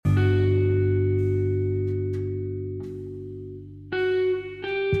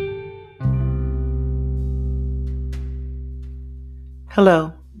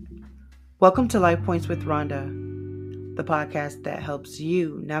Hello, welcome to Life Points with Rhonda, the podcast that helps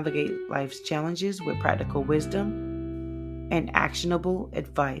you navigate life's challenges with practical wisdom and actionable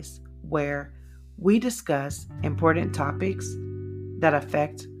advice, where we discuss important topics that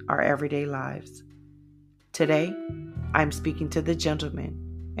affect our everyday lives. Today, I'm speaking to the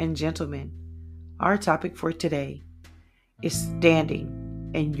gentlemen, and gentlemen, our topic for today is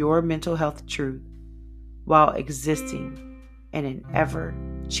standing in your mental health truth while existing in an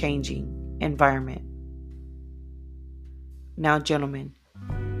ever-changing environment. Now, gentlemen,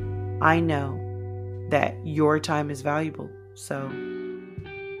 I know that your time is valuable, so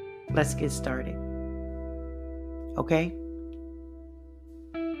let's get started. Okay?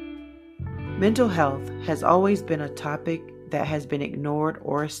 Mental health has always been a topic that has been ignored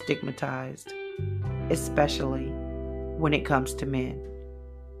or stigmatized, especially when it comes to men.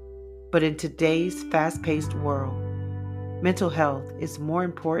 But in today's fast-paced world, mental health is more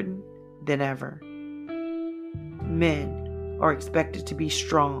important than ever. Men are expected to be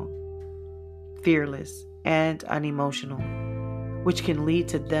strong, fearless, and unemotional, which can lead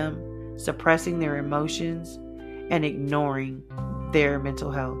to them suppressing their emotions and ignoring their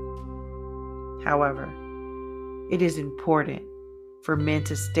mental health. However, it is important for men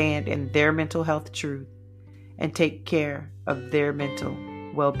to stand in their mental health truth and take care of their mental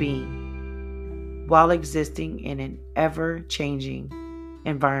well-being while existing in an ever-changing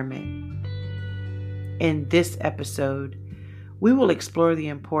environment. In this episode, we will explore the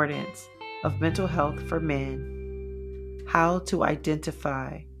importance of mental health for men, how to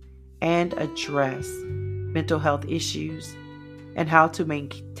identify and address mental health issues, and how to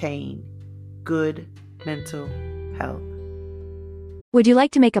maintain good mental health. Would you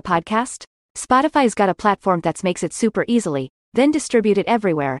like to make a podcast? Spotify's got a platform that makes it super easily, then distribute it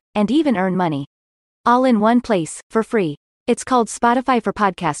everywhere, and even earn money. All in one place, for free. It's called Spotify for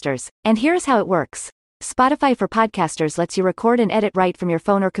Podcasters, and here's how it works. Spotify for Podcasters lets you record and edit right from your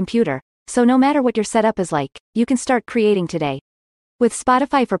phone or computer, so no matter what your setup is like, you can start creating today. With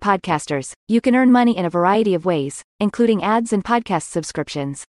Spotify for Podcasters, you can earn money in a variety of ways, including ads and podcast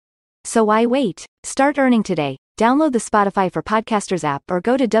subscriptions. So why wait? Start earning today. Download the Spotify for Podcasters app or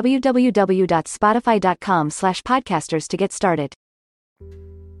go to www.spotify.com/podcasters to get started.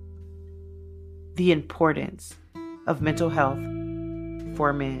 The importance of mental health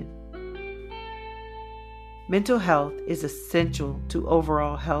for men. Mental health is essential to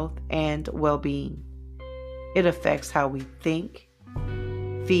overall health and well-being. It affects how we think,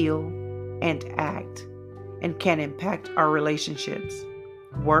 feel, and act, and can impact our relationships,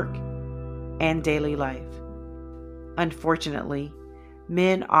 work, and daily life. Unfortunately,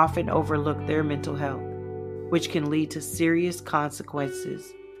 men often overlook their mental health, which can lead to serious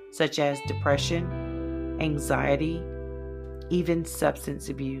consequences such as depression, anxiety, even substance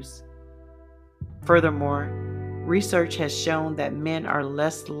abuse. Furthermore, research has shown that men are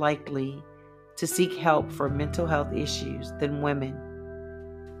less likely to seek help for mental health issues than women,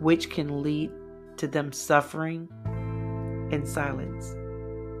 which can lead to them suffering in silence.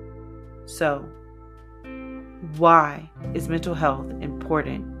 So, why is mental health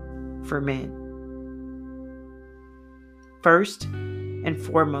important for men? First and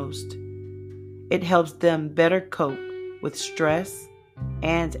foremost, it helps them better cope with stress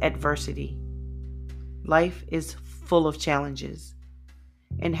and adversity. Life is full of challenges,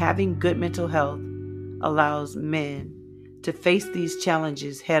 and having good mental health allows men to face these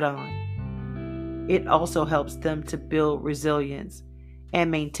challenges head on. It also helps them to build resilience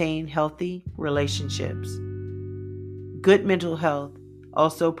and maintain healthy relationships. Good mental health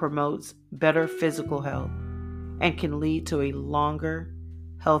also promotes better physical health and can lead to a longer,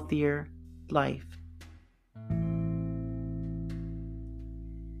 healthier life.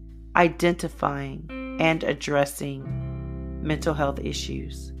 Identifying and addressing mental health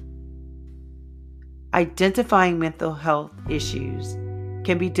issues. Identifying mental health issues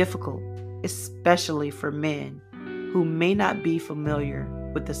can be difficult, especially for men who may not be familiar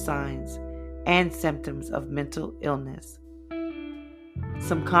with the signs and symptoms of mental illness.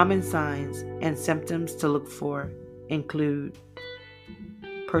 Some common signs and symptoms to look for include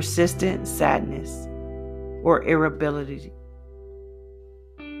persistent sadness or irritability,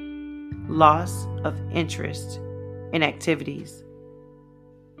 loss of interest in activities,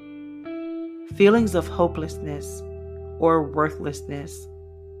 feelings of hopelessness or worthlessness,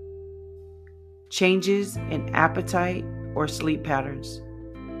 changes in appetite or sleep patterns,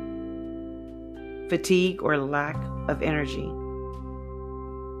 fatigue or lack of energy,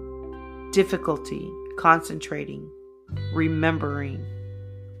 difficulty concentrating, remembering,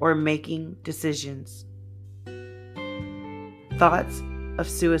 or making decisions, thoughts of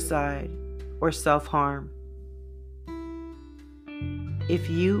suicide or self-harm.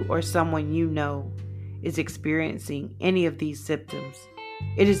 If you or someone you know is experiencing any of these symptoms,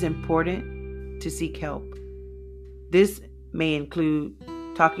 it is important to seek help. This may include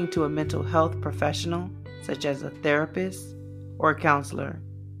talking to a mental health professional, such as a therapist or a counselor,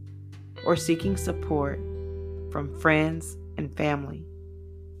 or seeking support from friends and family.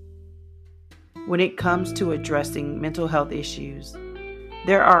 When it comes to addressing mental health issues,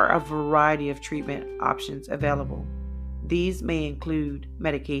 there are a variety of treatment options available. These may include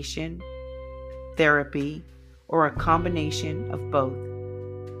medication, therapy, or a combination of both.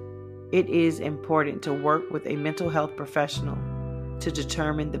 It is important to work with a mental health professional to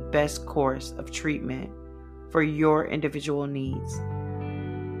determine the best course of treatment for your individual needs.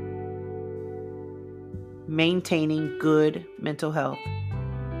 Maintaining good mental health.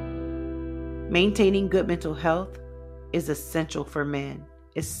 Maintaining good mental health is essential for men,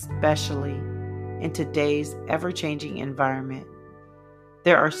 especially in today's ever-changing environment.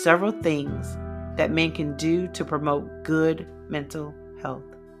 There are several things that men can do to promote good mental health.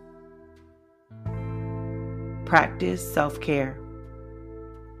 Practice self-care.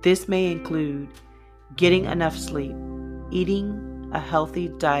 This may include getting enough sleep, eating a healthy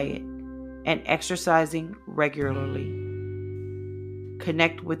diet, and exercising regularly.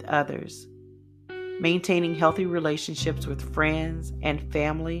 Connect with others. Maintaining healthy relationships with friends and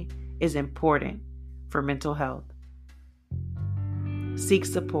family is important for mental health. Seek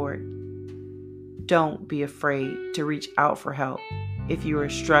support. Don't be afraid to reach out for help if you are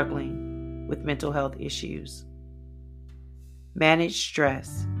struggling with mental health issues. Manage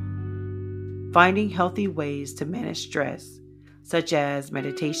stress. Finding healthy ways to manage stress, such as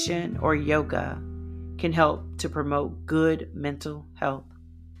meditation or yoga, can help to promote good mental health.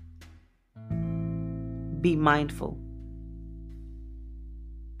 Be mindful.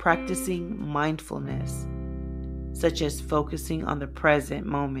 Practicing mindfulness, such as focusing on the present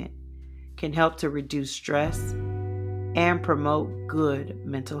moment, can help to reduce stress and promote good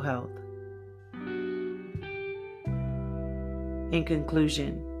mental health. In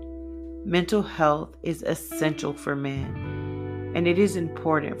conclusion, mental health is essential for men, and it is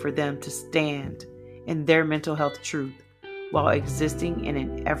important for them to stand in their mental health truth while existing in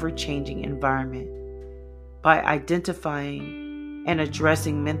an ever-changing environment. By identifying and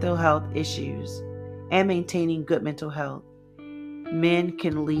addressing mental health issues and maintaining good mental health, men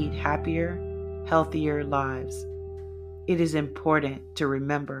can lead happier, healthier lives. It is important to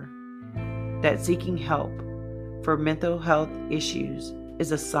remember that seeking help for mental health issues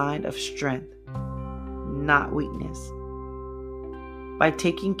is a sign of strength, not weakness. By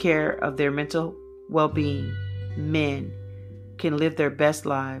taking care of their mental well-being, men can live their best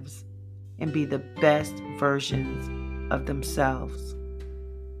lives and be the best versions of themselves.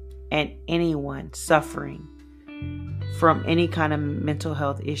 And anyone suffering from any kind of mental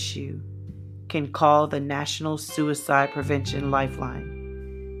health issue can call the National Suicide Prevention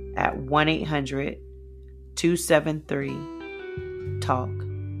Lifeline at 1-800-273-TALK.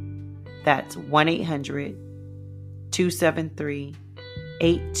 That's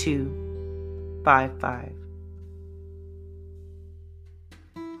 1-800-273-8255.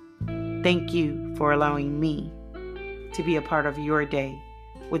 Thank you for allowing me to be a part of your day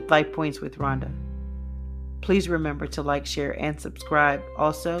with Life Points with Rhonda. Please remember to like, share, and subscribe.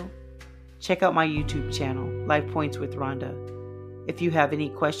 Also, check out my YouTube channel, Life Points with Rhonda. If you have any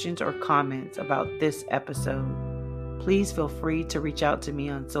questions or comments about this episode, please feel free to reach out to me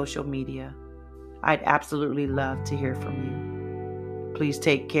on social media. I'd absolutely love to hear from you. Please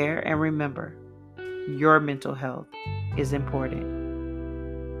take care and remember, your mental health is important.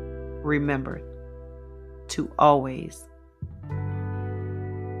 Remember to always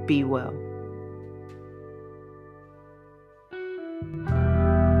be well.